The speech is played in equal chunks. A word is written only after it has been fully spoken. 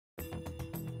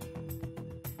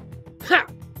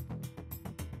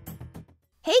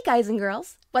Hey guys and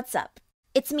girls, what's up?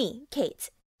 It's me, Kate,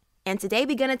 and today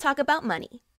we're gonna talk about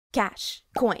money. Cash,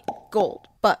 coin, gold,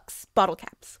 bucks, bottle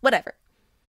caps, whatever.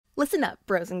 Listen up,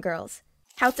 bros and girls.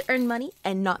 How to earn money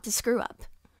and not to screw up.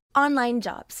 Online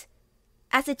jobs.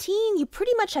 As a teen, you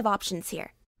pretty much have options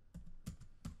here.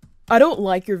 I don't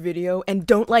like your video and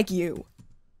don't like you.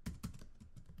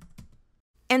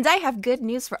 And I have good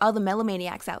news for all the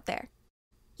melomaniacs out there.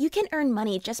 You can earn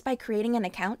money just by creating an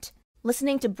account,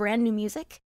 listening to brand new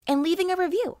music, and leaving a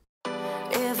review.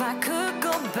 If I could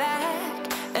go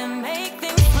back and make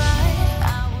things right,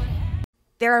 I would.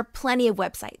 There are plenty of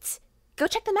websites. Go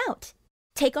check them out.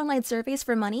 Take online surveys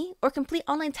for money or complete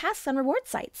online tasks on reward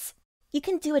sites. You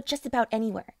can do it just about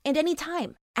anywhere and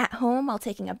anytime. At home while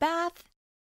taking a bath.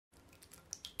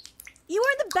 You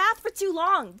were in the bath for too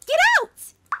long. Get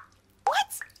out!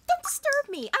 What? Don't disturb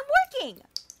me. I'm working.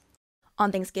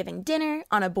 On Thanksgiving dinner,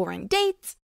 on a boring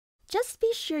date. Just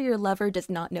be sure your lover does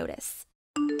not notice.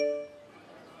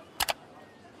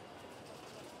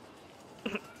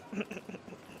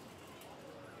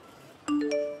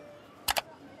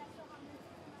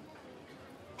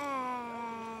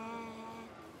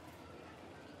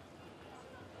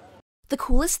 The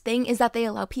coolest thing is that they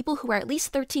allow people who are at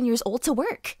least 13 years old to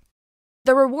work.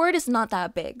 The reward is not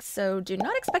that big, so do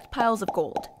not expect piles of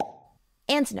gold.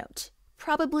 And note,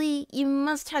 probably you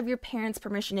must have your parents'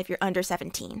 permission if you're under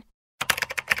 17.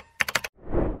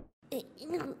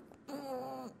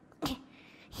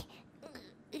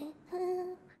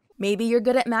 Maybe you're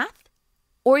good at math?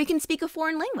 Or you can speak a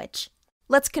foreign language.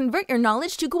 Let's convert your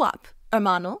knowledge to guap,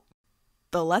 hermano.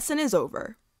 The lesson is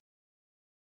over.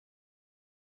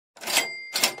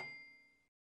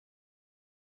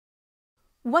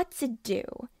 What to do?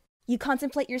 You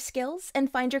contemplate your skills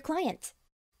and find your client.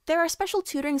 There are special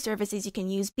tutoring services you can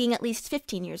use being at least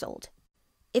 15 years old.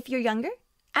 If you're younger,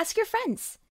 ask your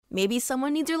friends. Maybe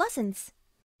someone needs your lessons.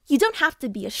 You don't have to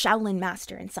be a Shaolin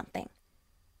master in something.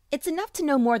 It's enough to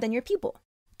know more than your pupil.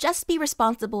 Just be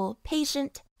responsible,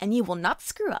 patient, and you will not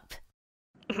screw up.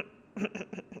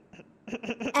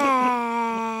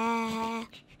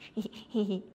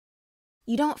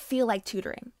 You don't feel like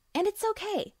tutoring, and it's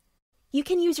okay. You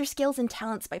can use your skills and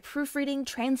talents by proofreading,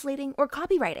 translating, or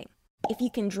copywriting. If you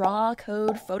can draw,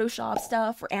 code, Photoshop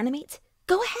stuff, or animate,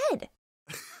 go ahead.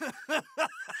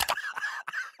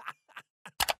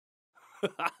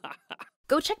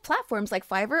 Go check platforms like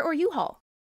Fiverr or U-Haul.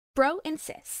 Bro and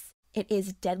sis, it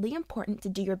is deadly important to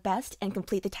do your best and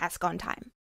complete the task on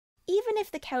time, even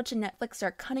if the couch and Netflix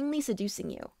are cunningly seducing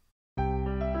you.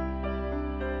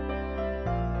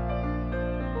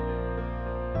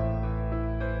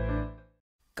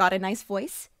 Got a nice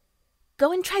voice?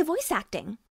 Go and try voice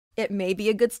acting. It may be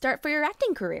a good start for your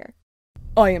acting career.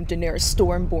 I am Daenerys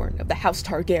Stormborn of the House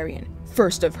Targaryen,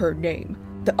 first of her name,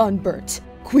 the Unburnt,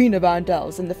 Queen of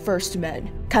Andals and the First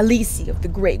Men, Khaleesi of the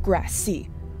Great Grass Sea,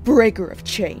 Breaker of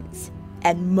Chains,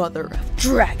 and Mother of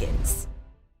Dragons.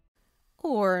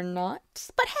 Or not.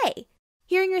 But hey,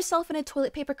 hearing yourself in a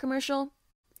toilet paper commercial,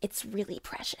 it's really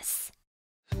precious.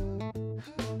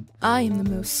 I am the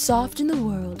most soft in the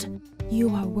world.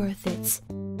 You are worth it.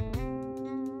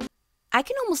 I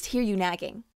can almost hear you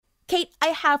nagging. Kate, I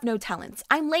have no talents.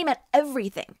 I'm lame at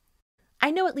everything.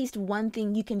 I know at least one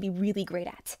thing you can be really great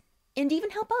at, and even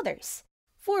help others.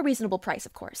 For a reasonable price,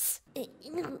 of course.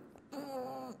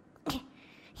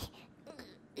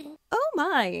 Oh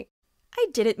my, I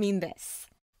didn't mean this.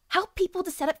 Help people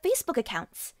to set up Facebook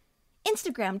accounts.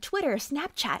 Instagram, Twitter,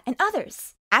 Snapchat, and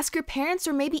others. Ask your parents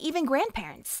or maybe even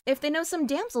grandparents if they know some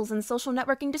damsels in social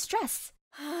networking distress.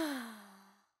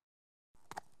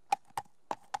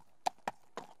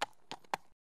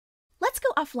 Let's go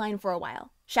offline for a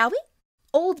while, shall we?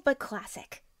 Old but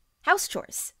classic. House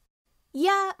chores.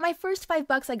 Yeah, my first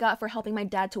 $5 I got for helping my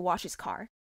dad to wash his car.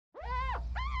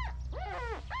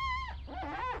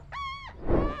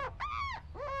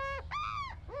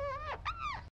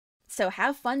 So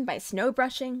have fun by snow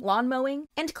brushing, lawn mowing,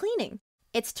 and cleaning.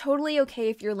 It's totally okay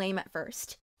if you're lame at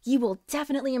first. You will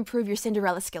definitely improve your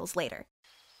Cinderella skills later.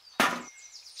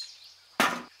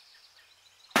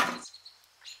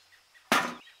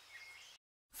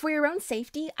 For your own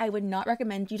safety, I would not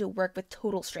recommend you to work with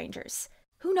total strangers.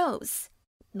 Who knows?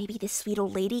 Maybe this sweet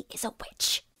old lady is a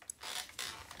witch.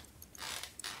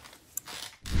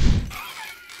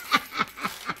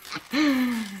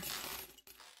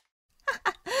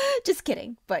 Just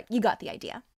kidding, but you got the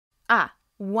idea. Ah,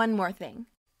 one more thing.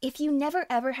 If you never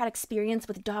ever had experience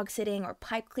with dog sitting or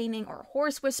pipe cleaning or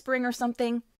horse whispering or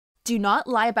something, do not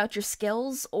lie about your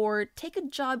skills or take a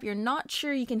job you're not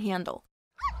sure you can handle.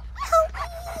 Help me!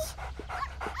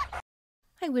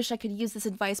 I wish I could use this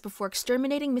advice before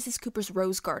exterminating Mrs. Cooper's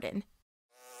rose garden.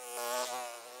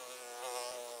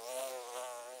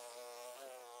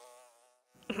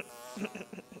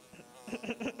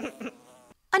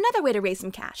 Another way to raise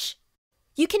some cash.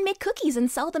 You can make cookies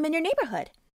and sell them in your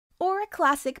neighborhood. Or a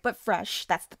classic but fresh,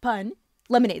 that's the pun,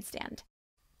 lemonade stand.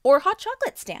 Or hot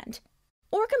chocolate stand.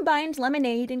 Or combined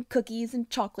lemonade and cookies and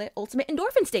chocolate ultimate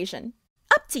endorphin station.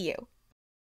 Up to you.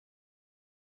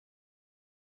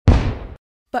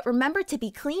 But remember to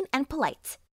be clean and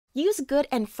polite. Use good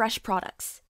and fresh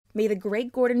products. May the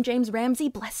great Gordon James Ramsay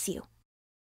bless you.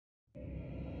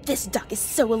 This duck is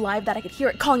so alive that I could hear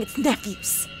it calling its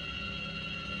nephews.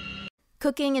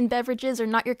 Cooking and beverages are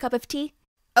not your cup of tea?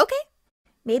 Okay.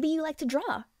 Maybe you like to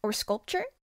draw, or sculpture,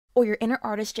 or your inner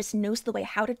artist just knows the way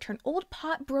how to turn old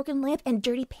pot, broken lamp, and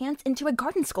dirty pants into a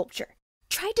garden sculpture.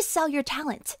 Try to sell your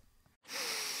talent.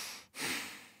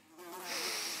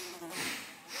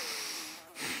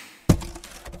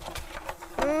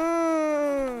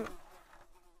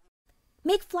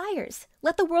 Make flyers.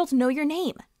 Let the world know your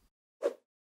name.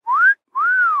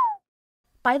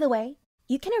 By the way,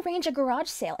 you can arrange a garage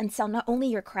sale and sell not only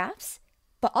your crafts,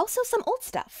 but also some old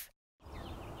stuff.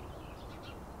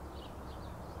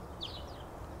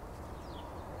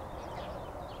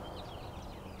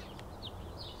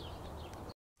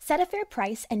 Set a fair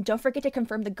price and don't forget to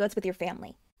confirm the goods with your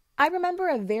family. I remember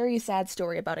a very sad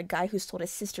story about a guy who sold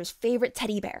his sister's favorite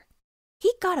teddy bear.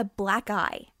 He got a black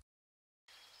eye.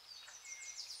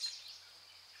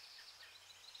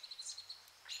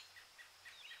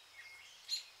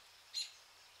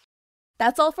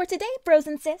 That's all for today, bros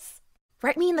and sis.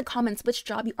 Write me in the comments which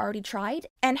job you already tried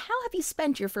and how have you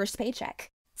spent your first paycheck.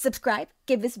 Subscribe,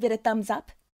 give this vid a thumbs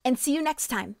up, and see you next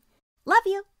time. Love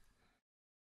you!